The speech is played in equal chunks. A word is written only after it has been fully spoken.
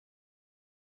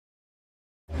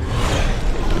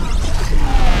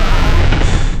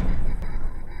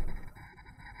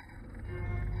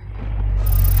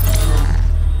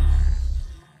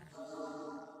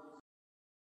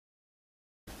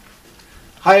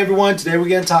Hi everyone, today we're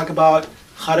going to talk about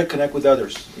how to connect with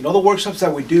others. You know, the workshops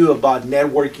that we do about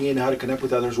networking and how to connect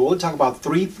with others, we'll only talk about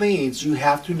 3 things you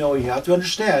have to know, you have to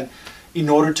understand in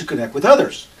order to connect with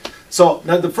others. So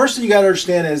now the first thing you got to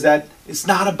understand is that it's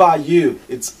not about you,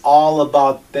 it's all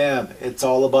about them, it's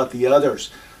all about the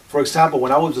others. For example,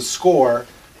 when I was a scorer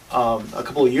a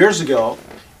couple of years ago,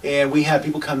 and we had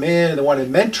people come in and they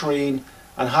wanted mentoring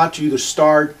on how to either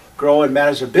start, grow, and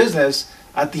manage their business,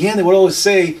 at the end they would always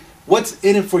say, what's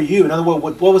in it for you? In other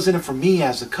words, what was in it for me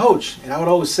as a coach? And I would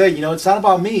always say, you know, it's not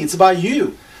about me, it's about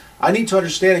you. I need to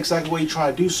understand exactly what you're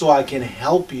trying to do so I can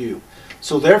help you.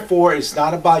 So therefore, it's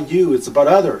not about you, it's about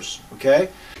others, okay?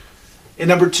 And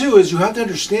number 2 is you have to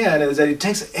understand is that it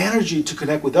takes energy to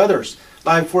connect with others.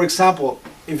 Like, for example,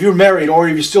 if you're married or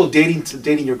if you're still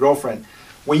dating your girlfriend,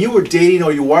 when you were dating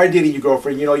or you are dating your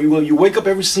girlfriend, you know, you wake up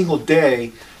every single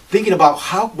day thinking about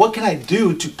what can I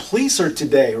do to please her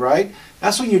today, right?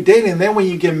 That's when you're dating, and then when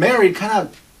you get married, kind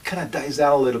of dies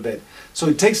out a little bit. So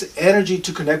it takes energy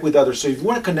to connect with others. So if you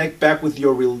want to connect back with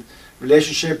your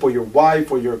relationship or your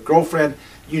wife or your girlfriend,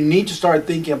 you need to start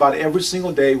thinking about every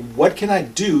single day, what can I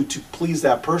do to please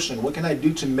that person? What can I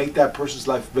do to make that person's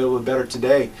life a little bit better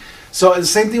today? So the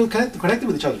same thing with connecting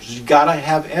with each other. You gotta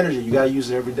have energy. You gotta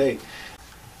use it every day.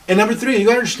 And number 3, you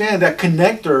gotta understand that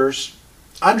connectors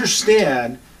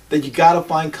understand that you gotta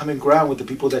find common ground with the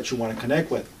people that you want to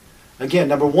connect with. Again,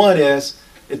 number 1 is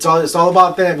it's all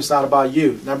about them, it's not about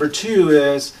you. Number 2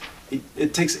 is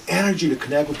it takes energy to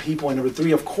connect with people. And number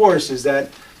 3, of course, is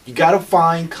that you got to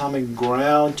find common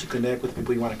ground to connect with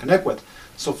people you want to connect with.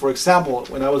 So for example,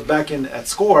 when I was back at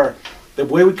SCORE, the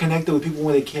way we connected with people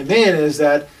when they came in is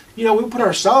that, you know, we put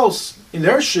ourselves in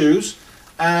their shoes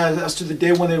as to the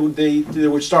day when they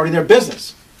were starting their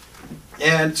business.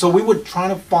 And so we would try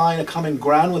to find a common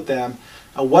ground with them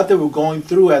and what they were going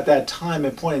through at that time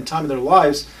and point in time in their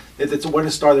lives that's when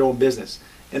to start their own business.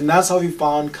 And that's how we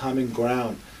found common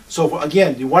ground. So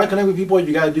again, you want to connect with people,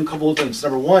 you got to do a couple of things.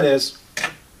 Number 1 is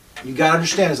you got to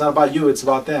understand it's not about you, it's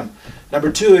about them.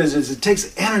 Number 2 is it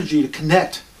takes energy to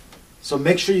connect. So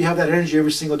make sure you have that energy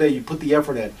every single day, you put the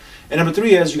effort in. And number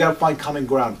 3 is you got to find common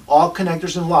ground. All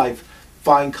connectors in life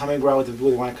find common ground with the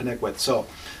people they want to connect with. So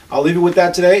I'll leave you with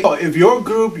that today. If your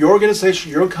group, your organization,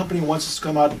 your company wants us to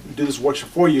come out and do this workshop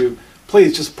for you,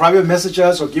 please just private message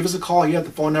us or give us a call. You have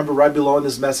the phone number right below in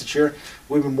this message here.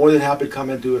 We'll be more than happy to come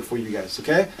and do it for you guys,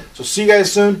 okay? So see you guys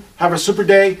soon. Have a super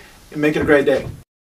day and make it a great day.